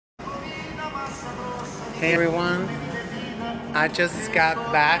Hey everyone, I just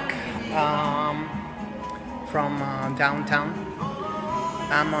got back from downtown.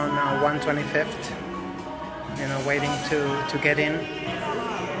 I'm on 125th, waiting to get in.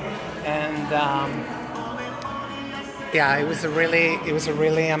 And yeah, it was a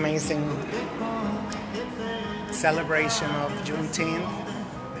really amazing celebration of Juneteenth.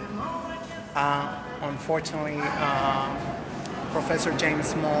 Unfortunately, Professor James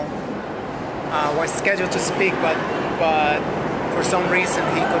Small was scheduled to speak, but for some reason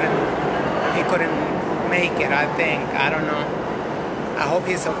he couldn't make it. I don't know. I hope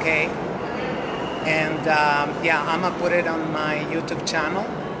he's okay. And yeah, I'm gonna put it on my YouTube channel.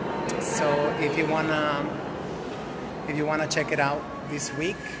 So if you wanna check it out this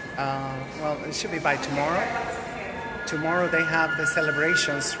week, well, it should be by tomorrow. Tomorrow they have the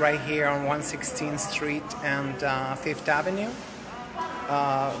celebrations right here on 116th Street and 5th Avenue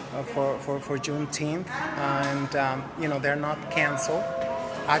for Juneteenth, and they're not canceled.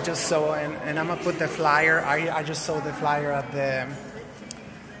 I just saw, and I'm gonna put the flyer. I just saw the flyer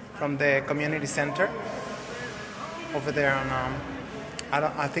from the community center over there on.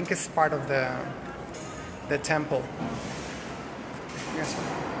 I think it's part of the temple. Yes, sir.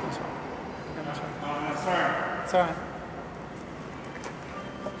 Yes, sir. Sorry.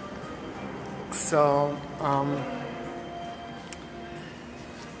 So,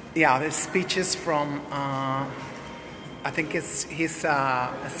 yeah, the speeches from, I think it's his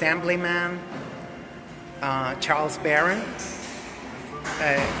assemblyman, Charles Barron.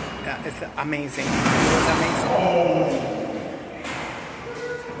 It's amazing. It was amazing.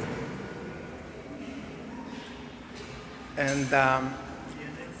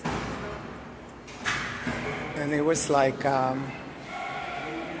 And it was like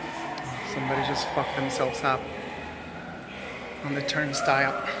somebody just fucked themselves up on the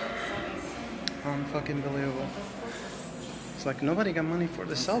turnstile. Unfucking believable. It's like nobody got money for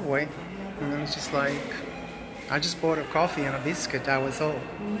the subway, and then it's just like I just bought a coffee and a biscuit. That was all.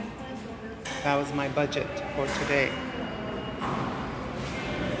 That was my budget for today,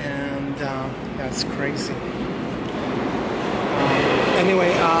 and that's crazy.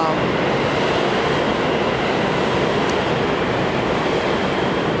 Anyway,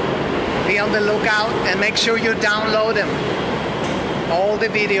 be on the lookout and make sure you download them. All the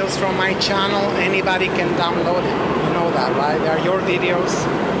videos from my channel, anybody can download it. You know that, right? They are your videos.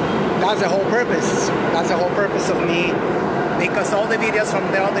 That's the whole purpose. That's the whole purpose of me, because all the videos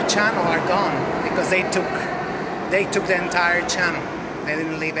from the other channel are gone because they took the entire channel. They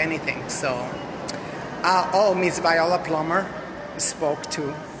didn't leave anything. So, oh, Miss Viola Plummer spoke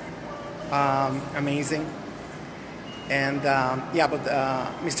too. Amazing. And yeah, but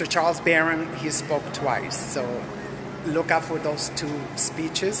Mr. Charles Barron, he spoke twice. So look out for those two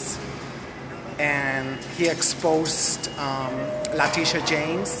speeches. And he exposed Letitia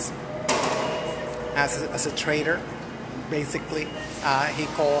James as a traitor, basically. He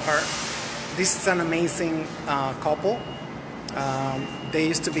called her. This is an amazing couple. They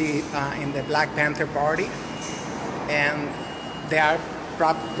used to be in the Black Panther Party, and they are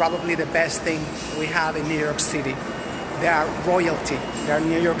probably the best thing we have in New York City. They are royalty. They are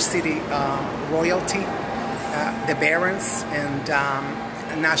New York City royalty. The Barons and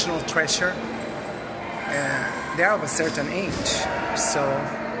National Treasure. They are of a certain age, so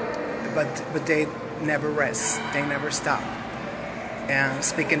but they never rest. They never stop. And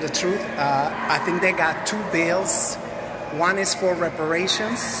speaking the truth, I think they got two bills. One is for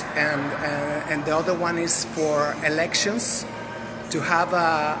reparations, and the other one is for elections, to have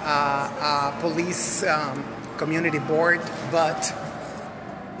a police community board, but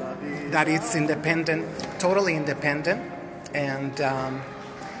that it's independent, totally independent, and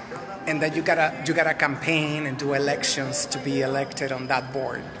that you gotta campaign and do elections to be elected on that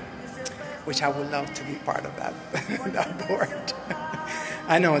board, which I would love to be part of that that board.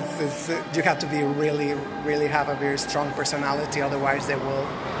 I know it's you have to be really have a very strong personality, otherwise they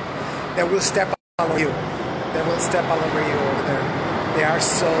will step all over you. They will step all over you over there. They are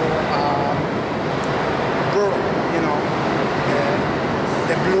so brutal,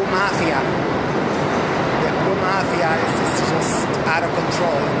 the blue mafia. The blue mafia is just out of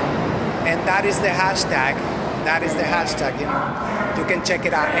control, and that is the hashtag. That is the hashtag, You can check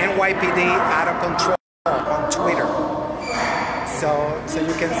it out. NYPD out of control on Twitter. So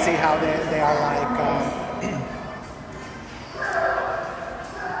you can see how they are like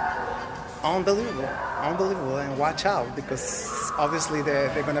unbelievable, and watch out, because obviously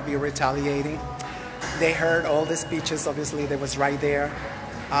they're going to be retaliating. They heard all the speeches. Obviously, they was right there.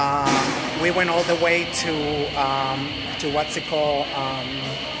 We went all the way to what's it called?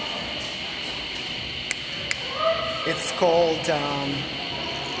 It's called,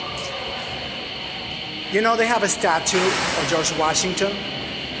 they have a statue of George Washington.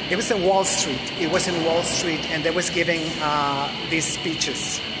 It was in Wall Street. It was in Wall Street, and they was giving these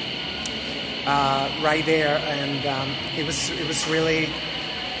speeches right there, and it was really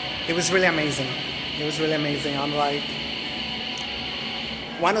amazing. It was really amazing. I'm like,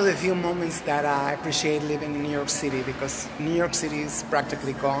 one of the few moments that I appreciate living in New York City, because New York City is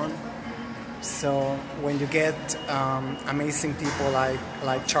practically gone. So when you get amazing people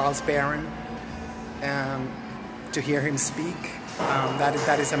like Charles Barron, to hear him speak,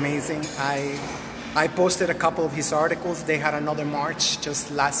 that is amazing. I posted a couple of his articles. They had another march just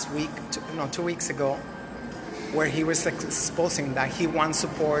last week, 2 weeks ago, where he was exposing that he wants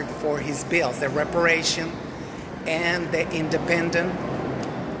support for his bills, the reparation and the independent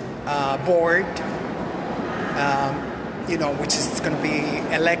board, which is going to be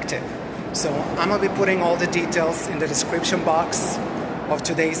elected. So I'm going to be putting all the details in the description box of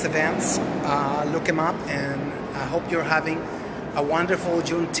today's events. Look them up, and I hope you're having a wonderful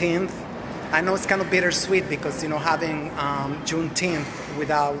Juneteenth. I know it's kind of bittersweet because, having Juneteenth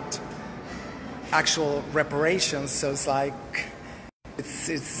without actual reparations, so it's like,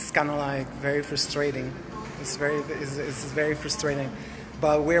 it's kind of like very frustrating. It's very frustrating.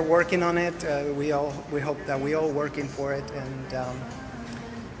 But we're working on it. We hope that we all working for it, and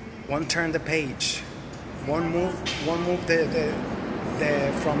one turn the page, one move from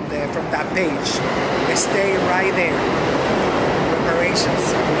that page. We stay right there.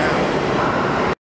 Reparations now.